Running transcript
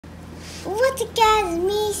What's up guys,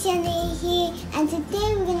 me Sandy here, and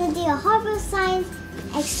today we're going to do a horrible science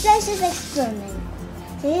explosive experiment.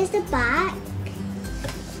 So here's the back.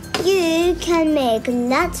 You can make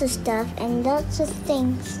lots of stuff and lots of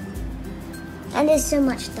things, and there's so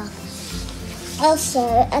much stuff.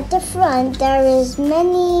 Also at the front there is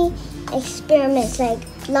many experiments like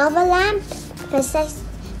lava lamp,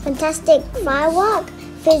 fantastic firework,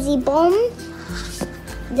 fizzy bomb,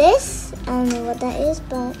 this, I don't know what that is,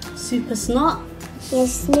 but super snot.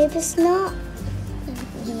 Yes, super snot.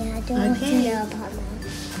 Yeah, I don't want to know about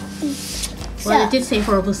that. Well, it did say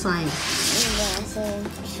horrible science. Yeah, so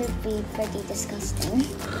it should be pretty disgusting.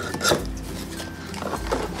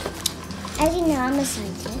 As you know, I'm a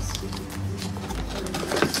scientist.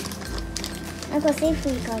 I've got 3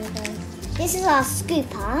 food colors. This is our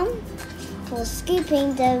scooper for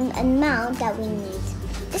scooping the amount that we need.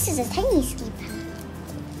 This is a tiny scooper.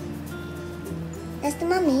 That's the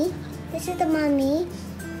mummy. This is the mummy,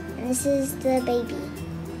 and this is the baby,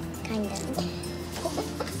 kind of.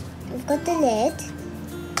 We've got the lid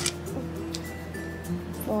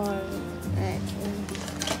for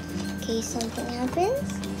in case something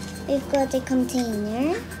happens. We've got a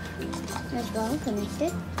container as well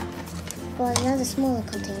connected. We've got another smaller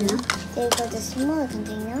container. So we've got the smaller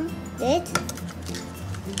container, lid,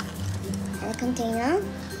 and a container,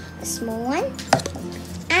 a small one,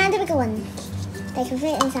 and a bigger one. They can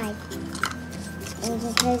fit inside. And you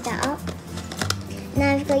can close that up.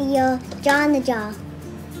 Now you've got your jar in the jar.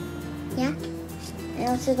 Yeah? And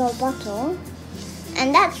also got a bottle.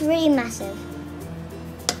 And that's really massive.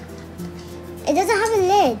 It doesn't have a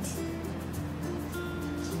lid.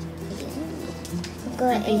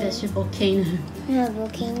 I think that's your volcano. No,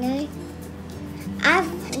 volcano.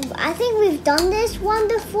 I think we've done this one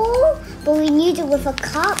before, but we used it with a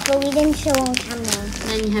cup, but we didn't show on camera.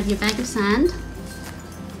 Then you have your bag of sand.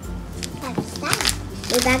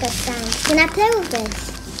 A bag of sand. Can I play with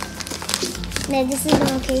this? No, this is an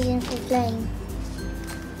occasion for playing.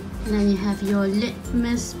 And then you have your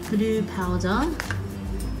litmus blue powder.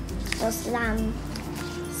 Or slim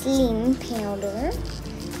powder.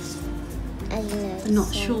 As you know. I'm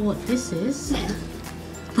not sure what this is,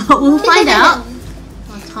 but we'll find out.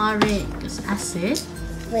 Tartaric acid.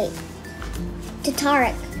 Wait.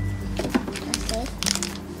 Tartaric acid.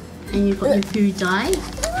 And you've got your food dye.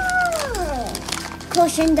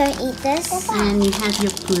 Caution, don't eat this. And you have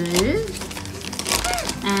your glue.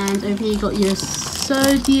 And over here you got your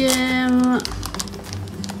sodium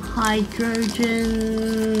hydrogen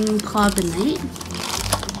carbonate.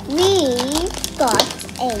 We've got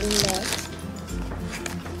a lid.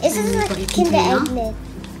 This is like a Kinder Egg lid.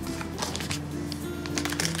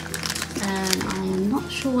 And I am not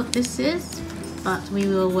sure what this is, but we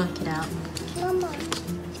will work it out. Mama.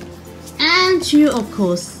 And you, of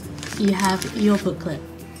course, you have your booklet.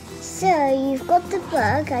 So you've got the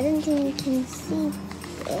book. I don't think you can see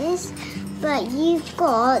this, but you've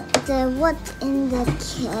got the what's in the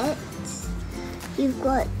kit. You've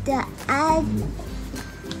got the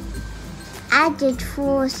added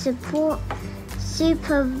for support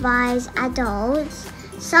supervise adults,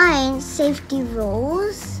 science safety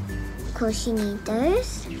rules. Of course, you need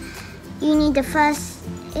those. You need the first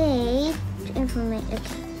aid information.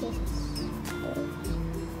 Okay.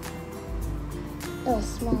 Oh,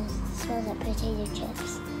 smells like potato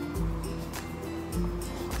chips.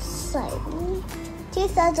 So,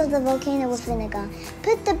 2/3 of the volcano with vinegar.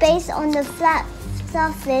 Put the base on the flat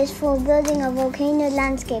surface for building a volcano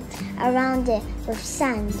landscape around it with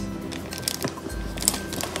sand.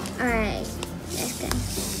 Alright, let's go.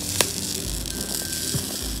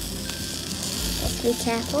 Let's be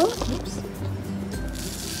careful. Oops.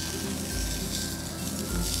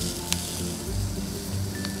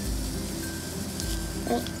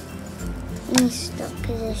 Wait, let me stop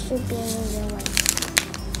because there should be another one.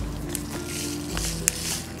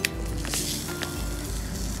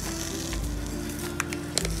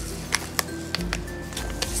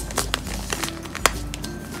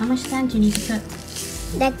 How much sand do you need to put?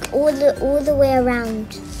 Like all the way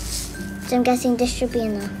around. So I'm guessing this should be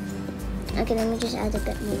enough. Okay, let me just add a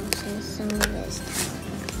bit more since some of it is down.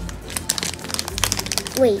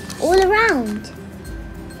 Wait, all around.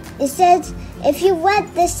 It says if you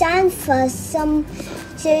wet the sand first, so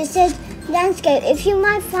it says landscape. If you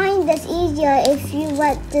might find this easier if you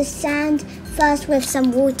wet the sand first with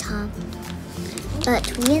some water.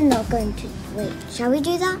 But we're not going to. Wait, shall we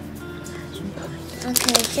do that?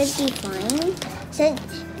 Okay, it should be fine. So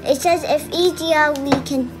it says if easier we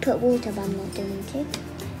can put water, but I'm not doing it.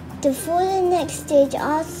 For the next stage,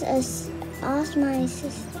 ask my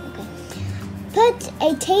sister. Okay. Put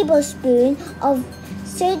a tablespoon of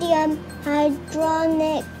sodium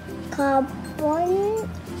hydronic carbon.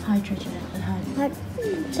 Hydrogen.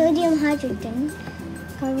 Sodium hydrogen Is it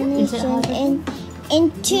carbonation hydrogen?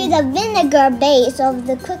 into the vinegar base of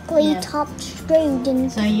the quickly Yeah. topped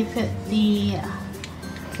scrotum. So you put the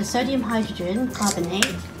sodium hydrogen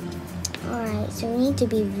carbonate. Alright, so we need to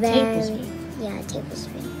be very... Tablespoon. Yeah,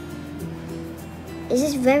 tablespoon. This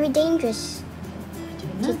is very dangerous I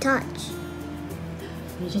don't to know. touch.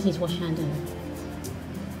 You just need to wash your hand over.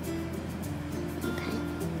 Okay.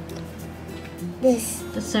 This.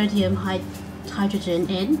 The sodium hydrogen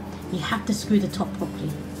in. You have to screw the top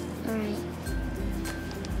properly. Alright.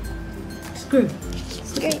 Screw.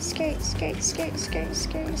 Skirt, skirt, skirt, skirt, skirt,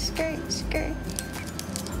 skirt, skirt, skirt.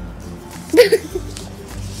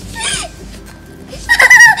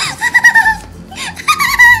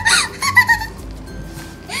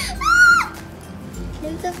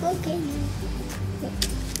 There's a volcano.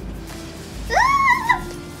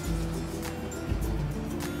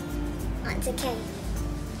 That's okay.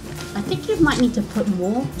 I think you might need to put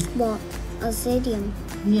more. What? Oh, sodium.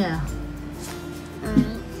 Yeah. Alright.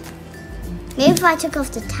 Maybe if I took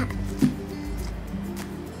off the tap.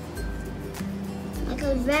 Like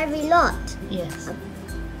a very lot. Yes.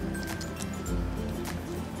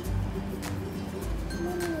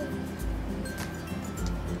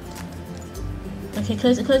 Okay,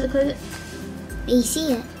 close it, close it, close it. You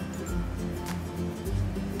see it?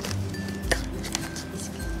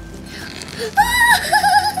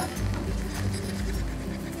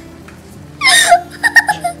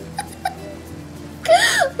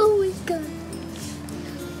 Oh my god.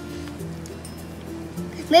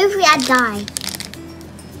 Maybe if we add dye.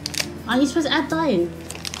 Are you supposed to add dye in?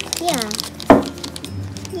 Yeah.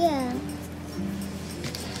 Yeah.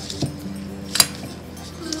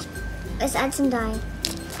 Let's add some dye.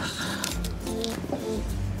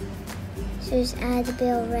 So just add a bit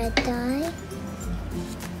of red dye.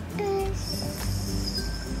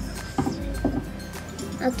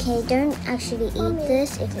 Okay, don't actually eat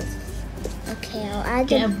this if it's... Okay, I'll add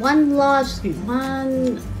Get the... one large scoop.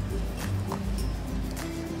 One.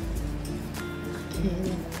 Okay,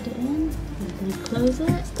 then put it in. And then close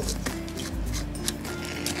it.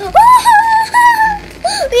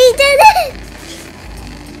 We did it!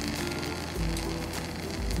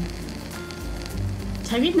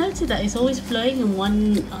 Have you noticed that it's always flowing in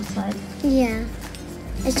one outside? Yeah.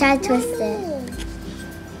 Let's try to twist it.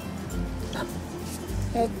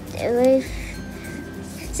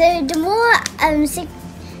 So the more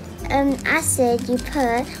acid you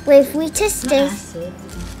put, if we twist Not this, acid.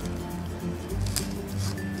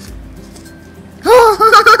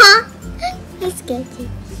 I scared you.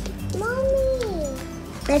 Mommy,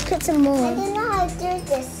 let's put some more. I don't know how to do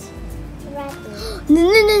this. No,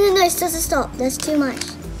 it doesn't stop. That's too much.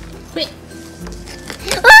 Wait.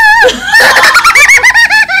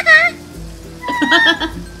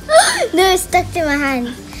 No, it's stuck to my hand.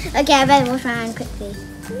 Okay, I better wash my hand quickly.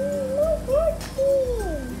 No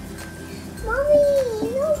working. Mommy,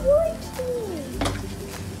 no working.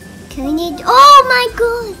 Can we need... Oh my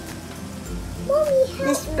god. Mommy, help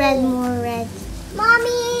Let's spread more red.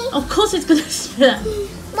 Mommy. Of course it's gonna spread.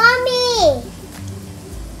 Mommy.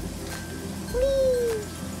 Please.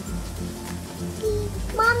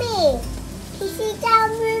 Mommy, can you see that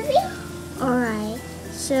movie? Alright.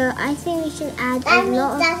 So I think we should add a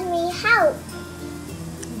lot of... That means help.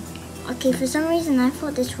 Okay, for some reason I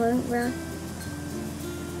thought this won't work.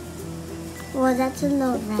 Well, that's a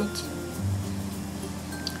lot of red.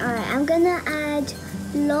 Alright, I'm gonna add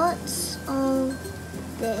lots of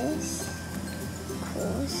this. Of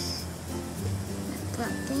course. Like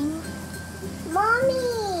that thing.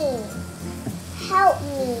 Mommy! Help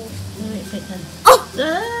me. Wait then. Oh!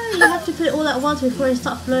 You have to put it all at once before it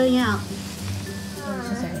starts flowing out.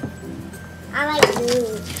 I like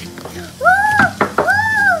blue.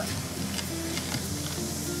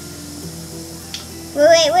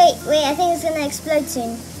 Wait, I think it's gonna explode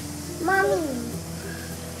soon. Mommy!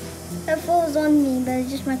 It falls on me, but it's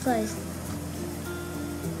just my clothes.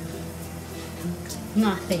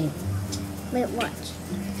 Nothing. Wait, watch.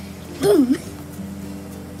 Boom!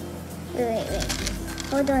 Wait.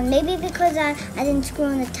 Hold on, maybe because I didn't screw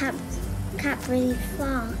on the cap really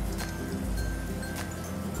far.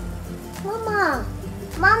 Mama!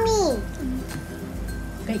 Mommy!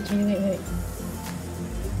 Wait, Jenny, wait.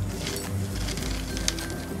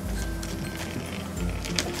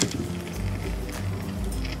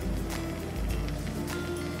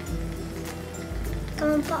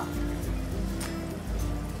 Come on, pop.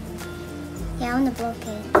 Yeah, I want to block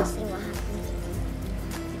it. Let's see what happens.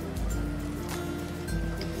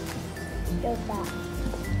 Go back.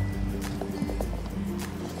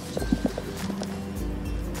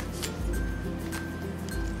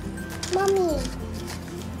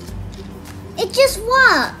 It just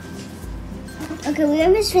worked. Okay, we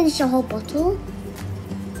almost finished the whole bottle.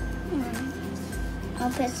 I'll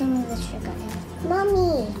put some of the sugar in.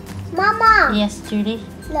 Mommy! Mama! Yes, Judy.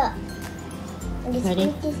 Look. Just Ready?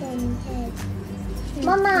 put this on head.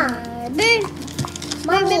 Mama! Boom!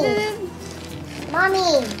 Mommy!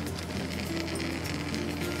 Mommy!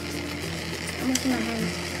 What's my hand?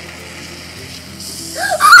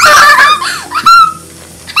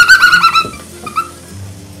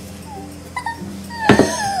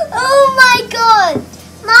 Oh my god!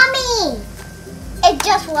 Mommy! It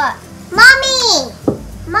just worked. Mommy!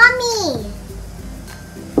 Mommy!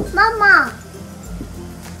 Mama!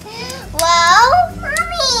 Well,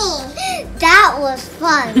 Mommy! That was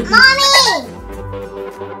fun. Mommy!